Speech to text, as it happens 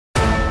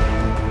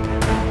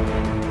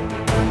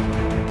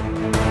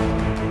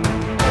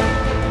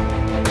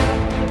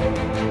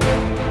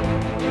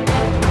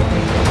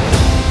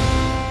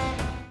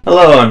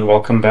Hello and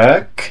welcome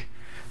back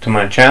to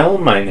my channel.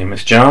 My name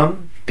is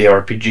John, the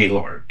RPG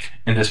Lord.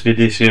 In this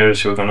video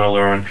series we're gonna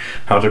learn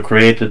how to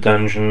create a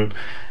dungeon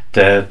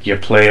that your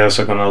players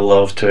are gonna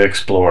love to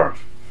explore.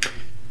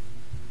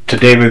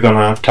 Today we're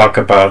gonna talk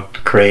about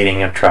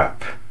creating a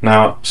trap.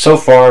 Now, so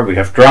far we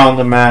have drawn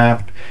the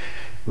map,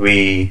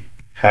 we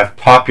have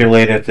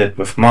populated it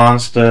with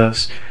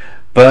monsters,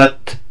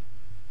 but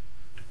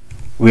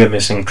we are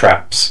missing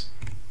traps.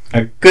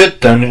 A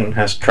good dungeon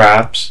has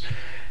traps,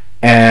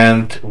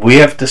 and we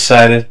have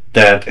decided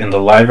that in the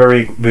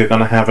library we're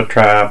gonna have a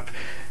trap,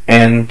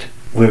 and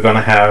we're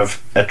gonna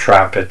have a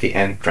trap at the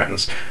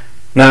entrance.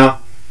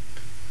 Now,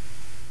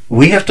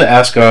 we have to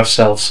ask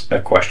ourselves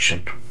a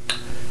question.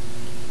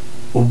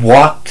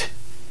 What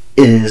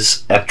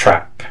is a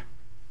trap?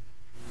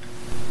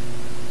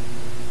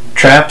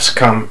 Traps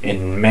come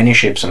in many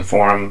shapes and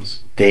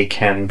forms. They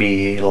can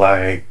be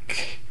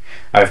like,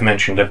 I've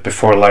mentioned it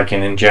before, like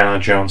in Indiana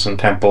Jones and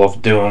Temple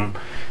of Doom,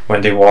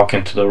 when they walk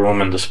into the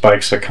room and the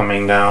spikes are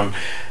coming down.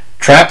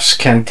 Traps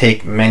can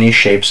take many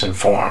shapes and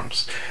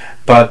forms,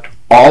 but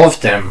all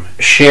of them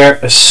share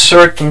a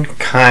certain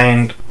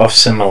kind of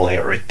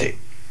similarity.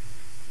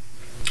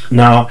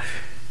 Now,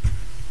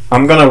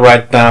 I'm gonna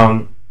write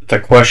down the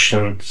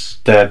questions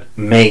that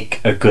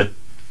make a good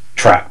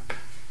trap.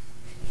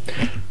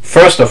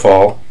 First of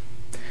all,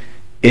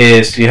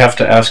 is you have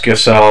to ask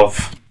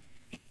yourself,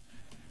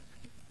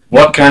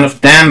 what kind of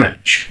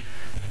damage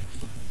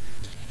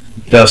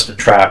does the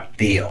trap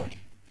deal?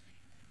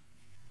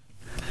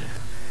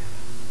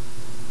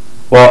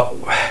 Well,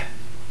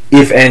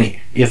 if any.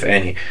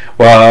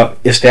 Well,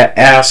 is there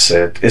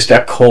acid? Is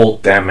there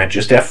cold damage?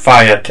 Is there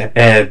fire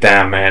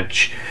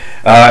damage?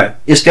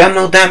 Is there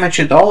no damage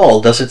at all?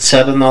 Does it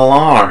set an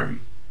alarm?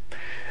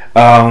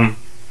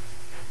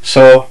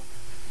 So,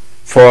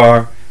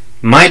 for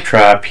my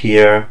trap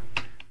here,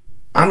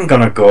 I'm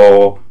gonna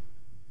go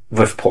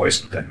with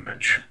poison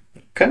damage.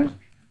 Okay?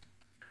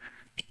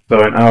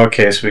 So in our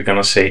case, we're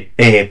gonna say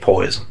a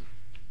poison.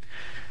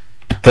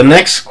 The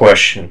next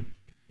question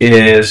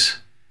is,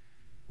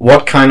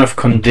 what kind of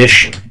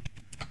condition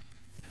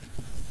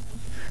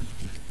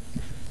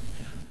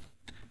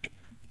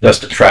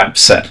does the trap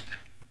set?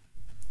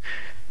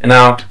 And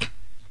now,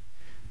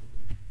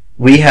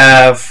 we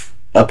have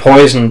a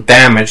poison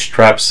damage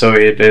trap, so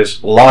it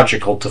is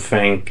logical to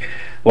think,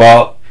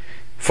 well,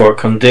 for a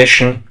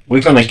condition,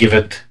 we're gonna give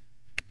it.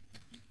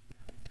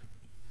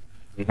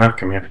 Now,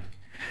 come here.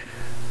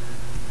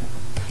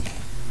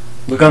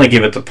 We're gonna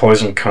give it the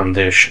poison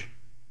condition,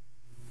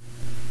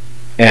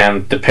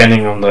 and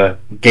depending on the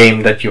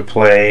game that you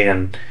play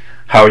and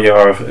how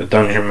you're a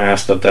dungeon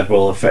master, that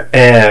will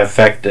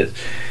affect it.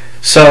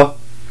 So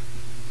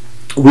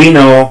we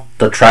know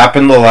the trap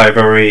in the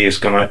library is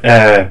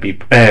gonna be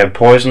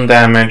poison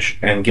damage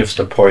and gives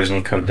the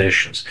poison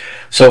conditions.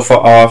 So for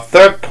our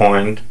third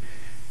point,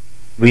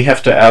 we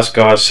have to ask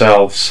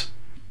ourselves,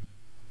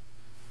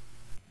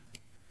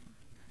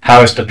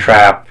 how is the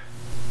trap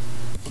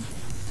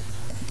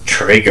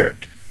triggered?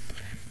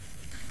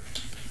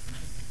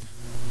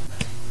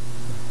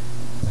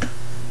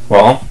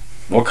 Well,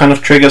 what kind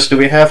of triggers do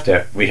we have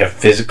there? We have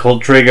physical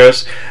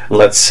triggers.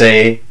 Let's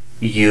say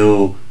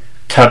you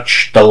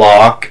touch the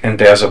lock and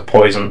there's a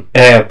poison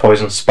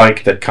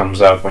spike that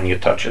comes out when you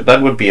touch it.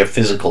 That would be a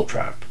physical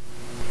trap.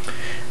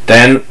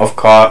 Then, of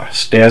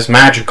course, there's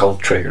magical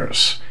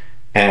triggers.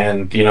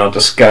 And, you know,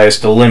 the sky's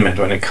the limit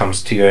when it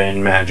comes to your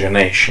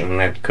imagination.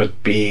 It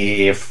could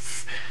be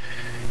if,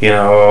 you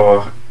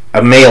know,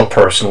 a male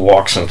person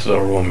walks into the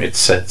room, it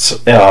sets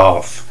it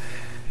off.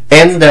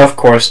 And of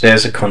course,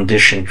 there's a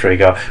condition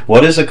trigger.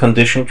 What is a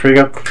condition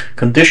trigger?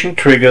 Condition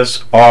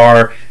triggers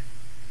are,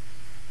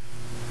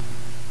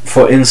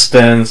 for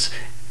instance,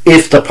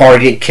 if the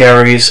party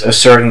carries a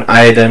certain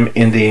item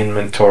in the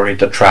inventory,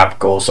 the trap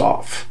goes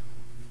off.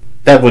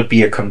 That would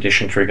be a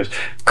condition trigger.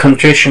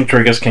 Condition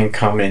triggers can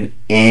come in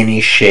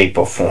any shape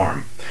or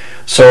form.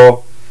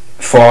 So,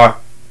 for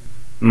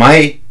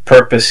my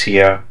purpose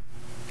here,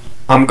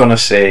 I'm gonna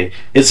say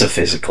it's a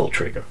physical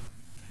trigger.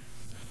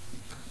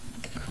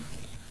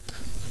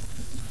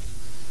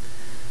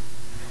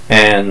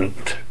 And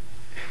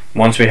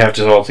once we have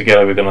this all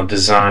together, we're gonna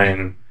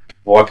design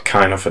what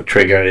kind of a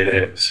trigger it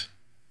is.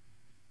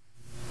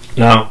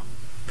 Now,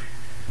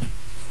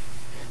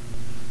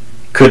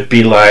 could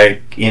be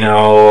like, you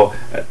know,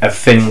 a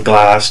thin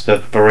glass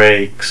that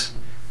breaks.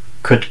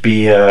 Could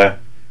be a,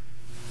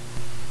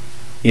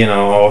 you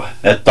know,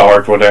 a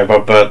dart, whatever,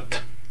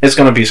 but it's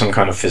gonna be some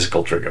kind of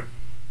physical trigger.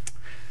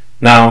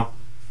 Now,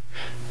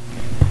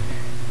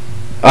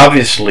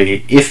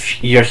 obviously,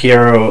 if your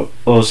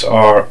heroes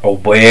are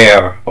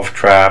aware of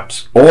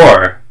traps,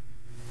 or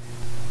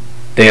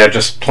they are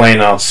just plain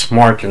out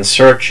smart in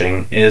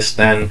searching, is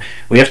then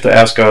we have to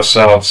ask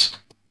ourselves,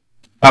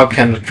 how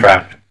can the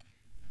trap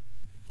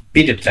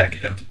be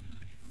detected?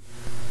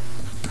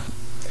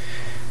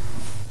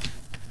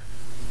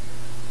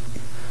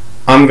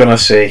 I'm gonna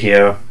say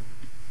here,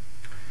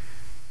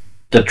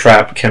 the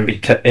trap can be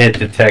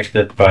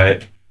detected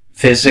by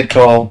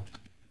physical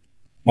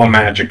or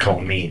magical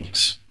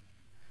means.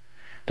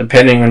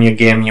 Depending on your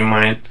game, you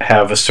might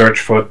have a search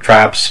for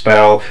trap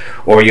spell,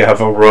 or you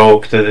have a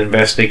rogue that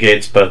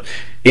investigates, but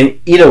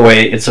in either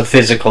way, it's a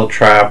physical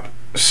trap,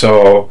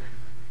 so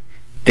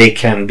they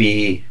can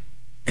be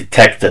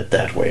detected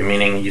that way,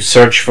 meaning you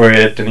search for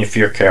it, and if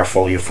you're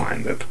careful, you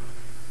find it.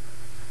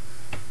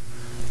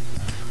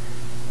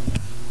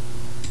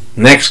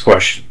 Next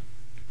question.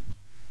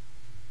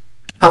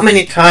 How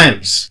many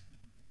times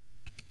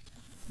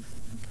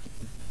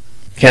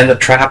can the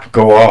trap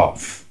go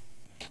off?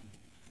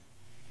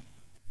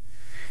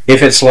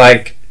 If it's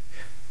like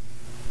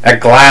a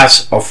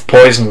glass of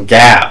poison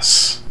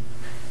gas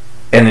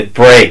and it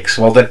breaks,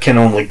 well, that can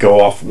only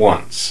go off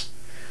once.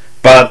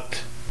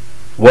 But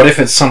what if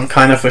it's some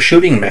kind of a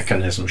shooting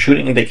mechanism?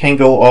 Shooting, they can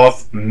go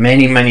off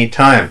many, many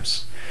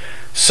times.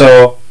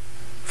 So,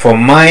 for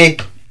my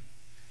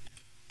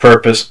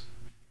purpose,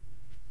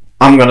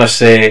 I'm gonna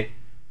say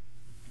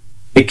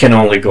it can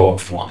only go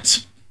off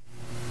once.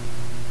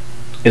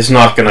 It's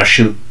not gonna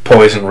shoot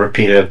poison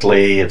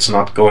repeatedly. It's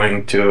not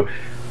going to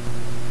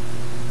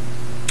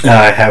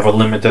have a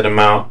limited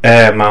amount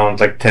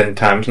like 10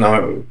 times.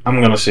 No,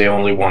 I'm gonna say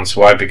only once.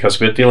 Why? Because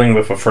we're dealing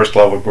with a first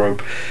level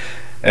group,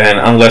 and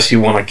unless you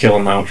want to kill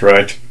them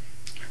outright,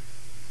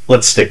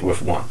 let's stick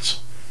with once.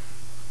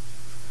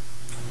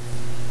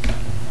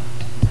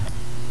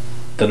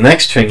 The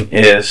next thing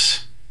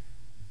is,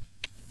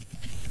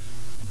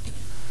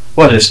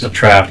 what is the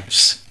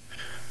trap's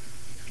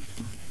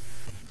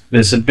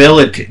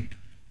visibility?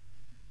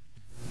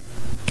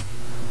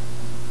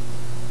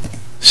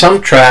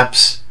 Some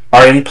traps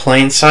are in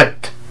plain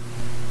sight.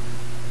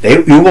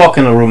 You walk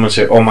in a room and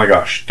say, oh my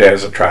gosh,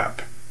 there's a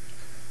trap.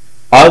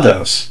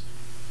 Others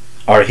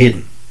are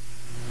hidden.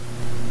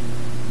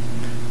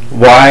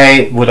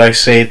 Why would I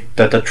say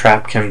that the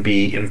trap can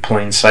be in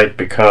plain sight?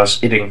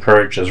 Because it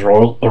encourages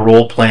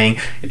role playing,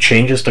 it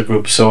changes the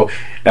group. So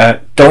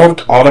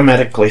don't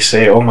automatically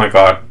say, oh my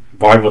god,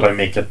 why would I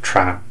make a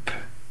trap,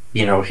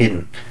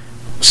 hidden?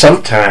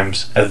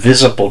 Sometimes a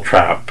visible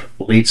trap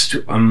leads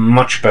to a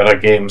much better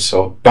game,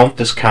 so don't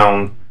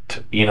discount,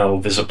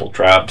 visible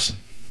traps.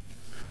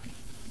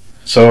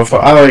 So for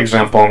our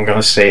example, I'm going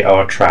to say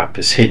our trap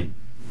is hidden.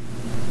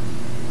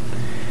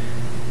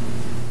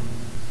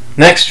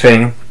 Next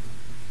thing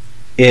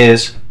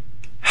is,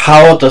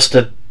 how does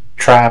the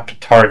trap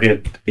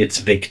target its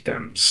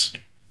victims?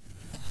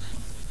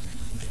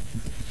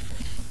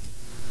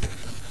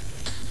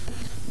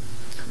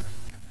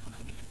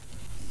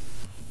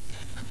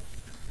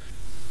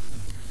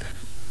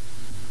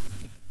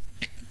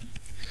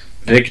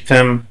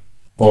 Victim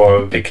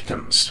or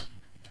victims?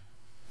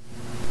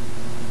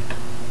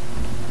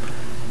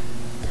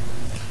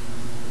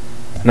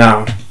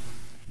 Now,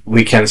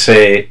 we can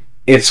say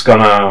it's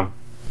gonna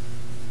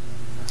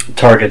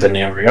target an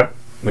area.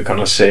 We're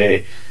gonna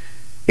say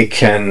it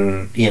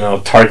can,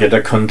 target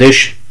a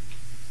condition.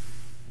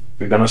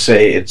 We're gonna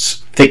say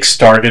it's fixed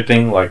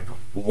targeting, like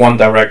one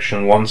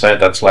direction, one side.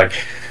 That's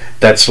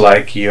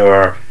like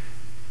your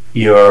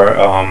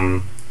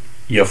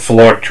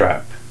floor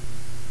trap.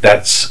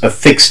 That's a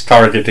fixed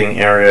targeting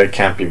area. It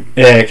can't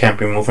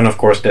be moved. And of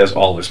course, there's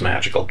always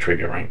magical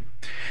triggering.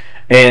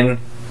 In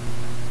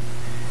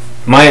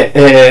my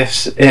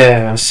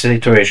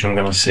situation, I'm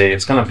gonna say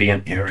it's gonna be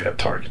an area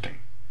targeting.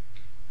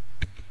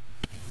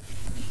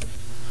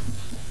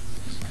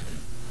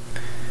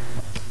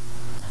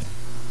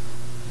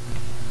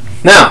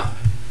 Now,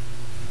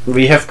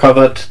 we have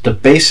covered the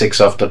basics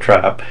of the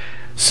trap,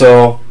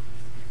 so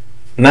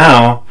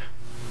now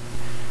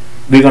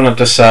we're gonna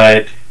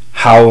decide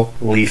how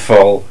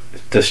lethal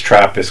this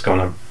trap is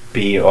gonna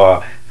be,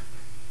 or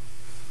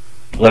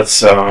let's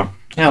call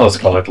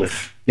it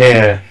lethal.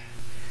 Yeah.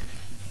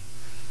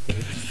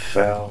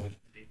 Lethal.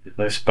 Did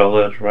I spell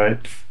it right?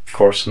 Of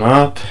course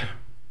not.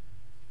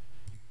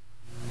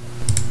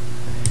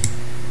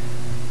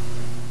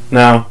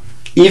 Now,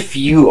 if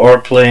you are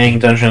playing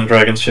Dungeons &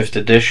 Dragons 5th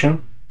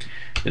edition,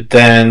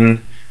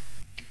 then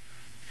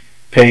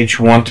page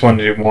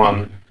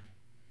 121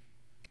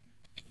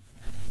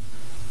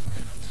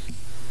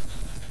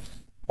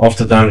 of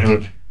the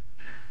Dungeon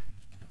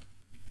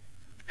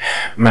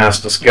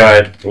Master's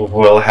Guide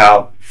will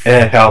help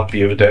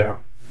you there.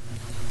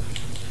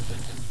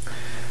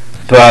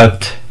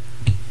 But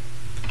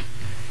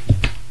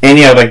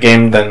any other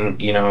game, then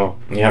you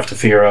have to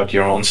figure out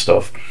your own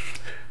stuff.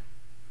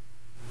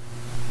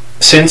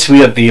 Since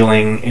we are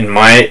dealing, in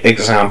my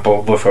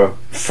example, with a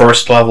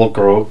first level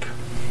group,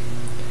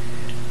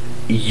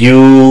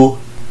 you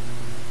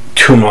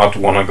do not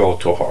want to go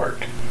too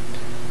hard.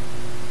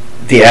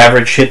 The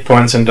average hit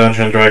points in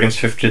Dungeons & Dragons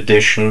 5th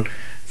edition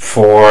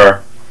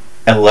for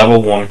a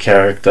level 1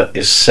 character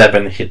is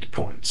 7 hit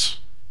points.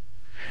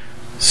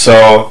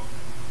 So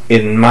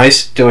in my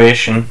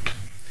situation,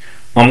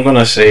 I'm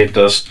gonna say it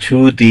does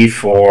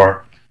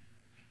 2d4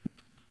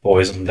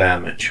 poison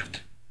damage.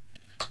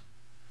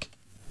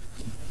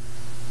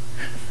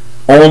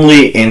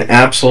 Only in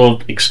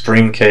absolute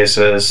extreme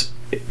cases,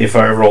 if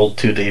I roll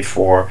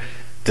 2d4,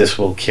 this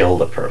will kill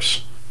the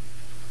person.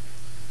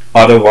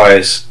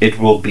 Otherwise, it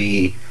will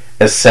be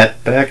a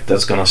setback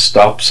that's gonna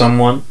stop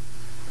someone,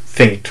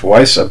 think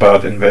twice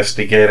about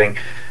investigating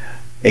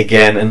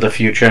again in the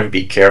future and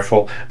be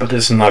careful, but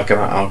it's not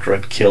gonna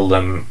outright kill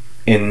them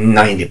in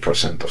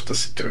 90% of the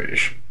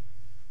situation.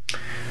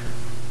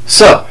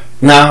 So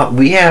now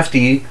we have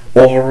the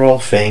overall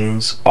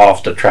things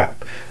of the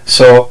trap.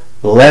 So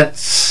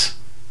let's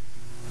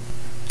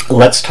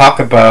talk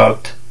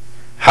about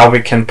how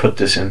we can put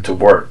this into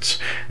words.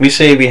 We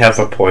say we have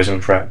a poison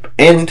trap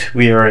and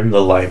we are in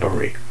the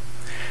library.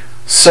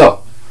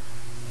 So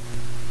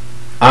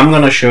I'm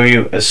going to show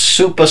you a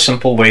super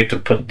simple way to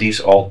put these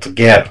all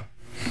together.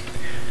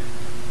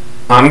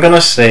 I'm going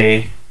to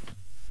say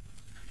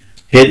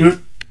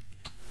hidden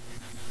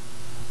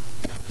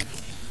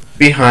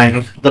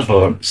behind the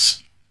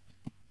books,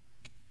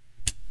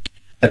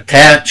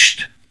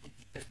 attached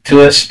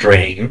to a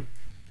string,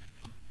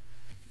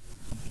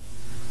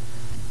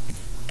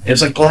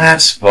 is a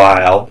glass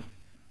vial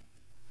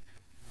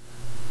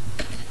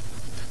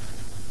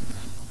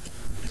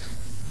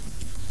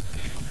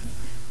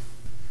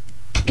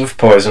with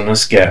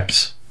poisonous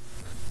gas.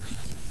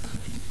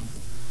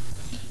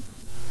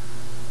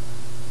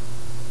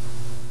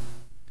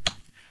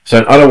 So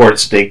in other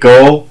words, they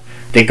go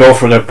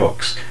for their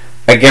books.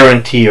 I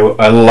guarantee you,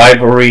 a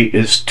library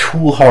is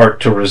too hard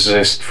to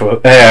resist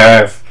for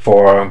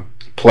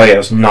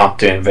players not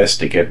to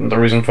investigate, and the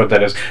reason for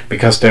that is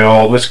because they're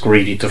always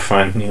greedy to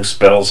find new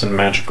spells and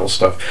magical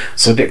stuff,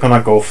 so they're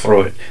gonna go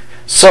through it.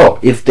 So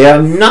if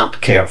they're not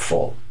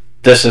careful,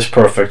 this is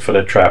perfect for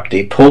the trap.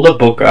 They pull the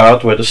book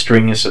out where the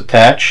string is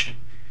attached,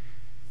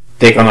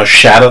 they're gonna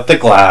shatter the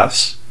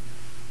glass,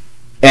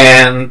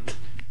 and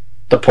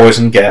the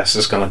poison gas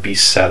is gonna be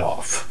set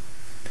off.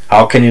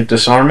 How can you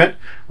disarm it?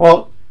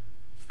 Well,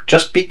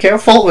 just be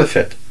careful with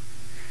it,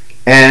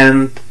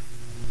 and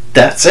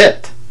that's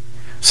it.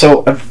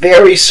 So a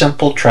very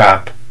simple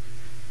trap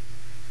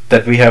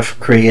that we have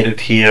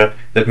created here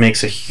that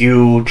makes a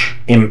huge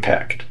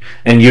impact,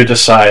 and you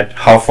decide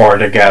how far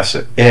the gas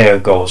air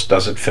goes.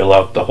 Does it fill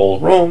out the whole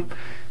room?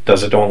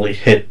 Does it only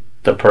hit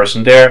the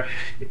person there?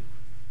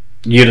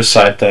 You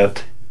decide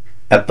that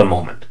at the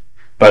moment.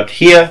 But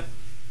here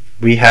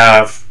we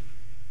have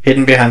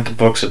hidden behind the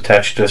books,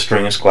 attached to a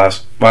string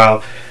glass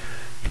vial,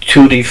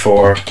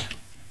 2d4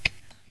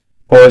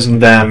 poison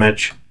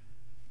damage,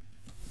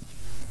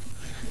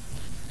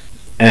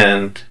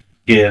 and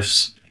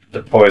gives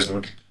the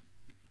poison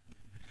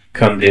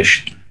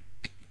condition.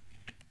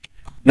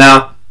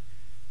 Now,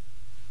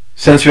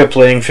 since we're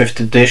playing 5th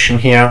edition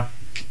here,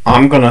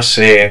 I'm gonna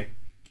say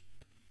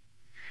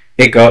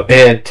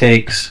it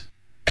takes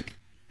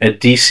a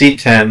DC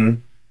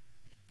 10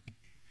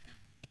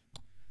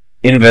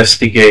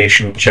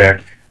 investigation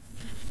check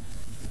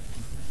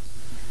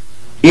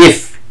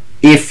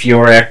if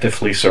you're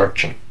actively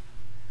searching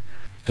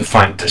to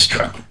find this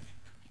trap,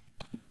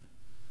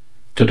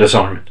 to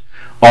disarm it.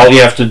 All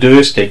you have to do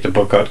is take the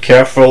book out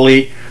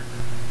carefully,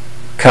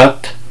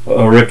 cut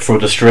or rip through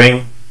the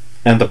string,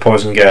 and the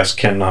poison gas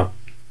cannot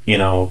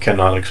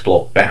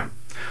explode. Bam.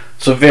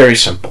 So very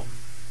simple.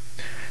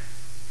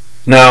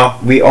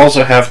 Now we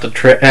also have the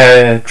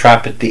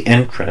trap at the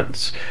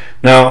entrance.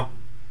 Now,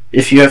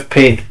 if you have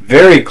paid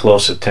very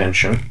close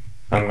attention,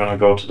 I'm gonna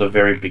go to the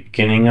very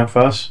beginning of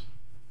us,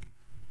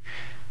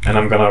 and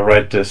I'm gonna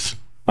write this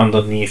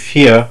underneath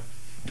here.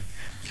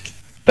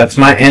 That's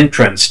my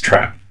entrance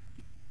trap.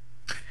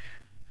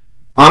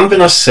 I'm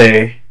gonna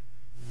say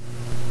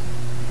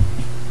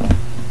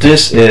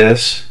this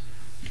is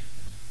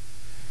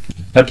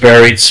a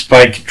buried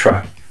spike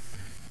trap.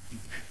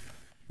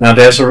 Now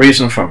there's a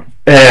reason for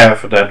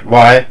that.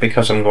 Why?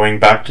 Because I'm going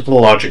back to the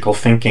logical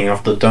thinking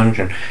of the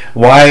dungeon.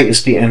 Why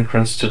is the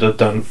entrance to the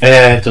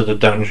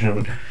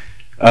dungeon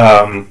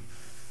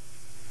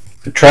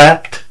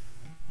trapped?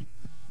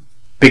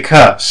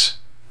 Because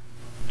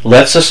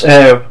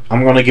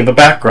I'm going to give a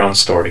background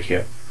story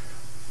here.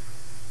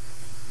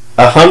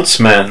 A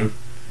huntsman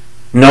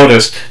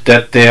noticed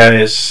that there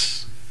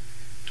is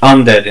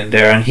undead in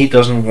there, and he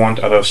doesn't want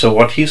others. So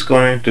what he's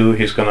going to do,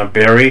 he's going to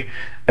bury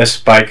a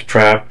spike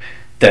trap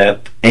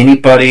that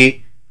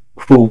anybody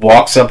who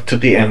walks up to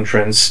the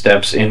entrance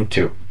steps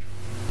into.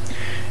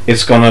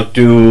 It's gonna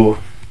do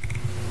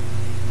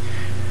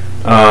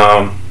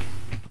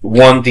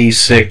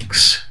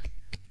 1d6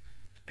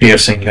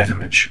 piercing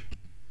damage.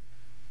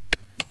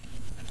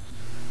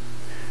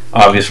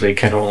 Obviously it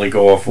can only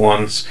go off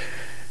once,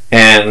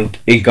 and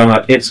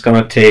it's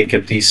gonna take a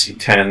DC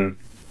 10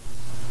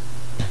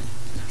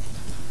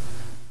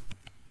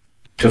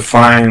 to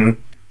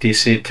find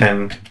DC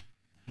 10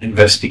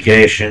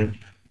 investigation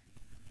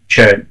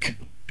check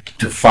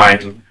to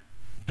find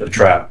the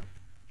trap.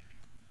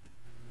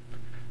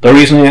 The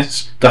reason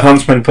is the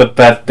huntsman put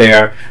that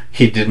there.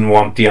 He didn't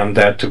want the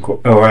undead to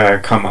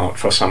come out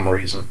for some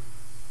reason,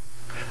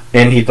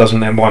 and he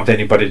doesn't want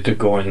anybody to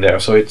go in there.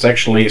 So it's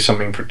actually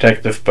something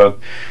protective, but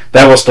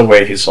that was the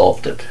way he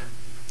solved it.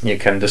 You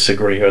can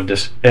disagree or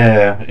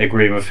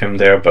agree with him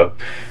there, but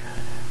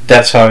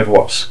that's how it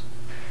was.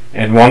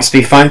 And once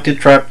they find the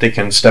trap, they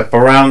can step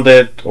around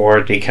it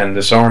or they can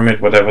disarm it,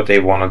 whatever they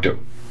want to do.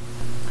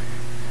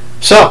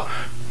 So,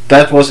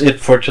 that was it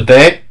for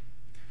today.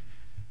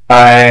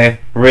 I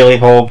really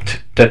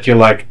hoped that you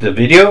liked the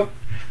video.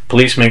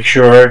 Please make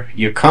sure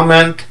you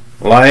comment,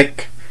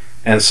 like,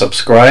 and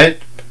subscribe.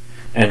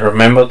 And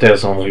remember,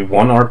 there's only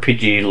one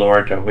RPG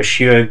Lord. I wish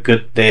you a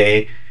good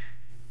day,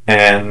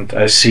 and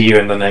I see you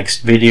in the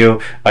next video.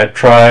 I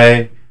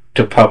try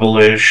to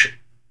publish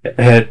 2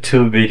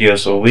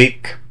 videos a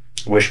week.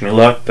 Wish me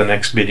luck. The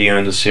next video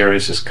in the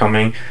series is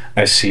coming.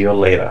 I see you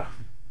later.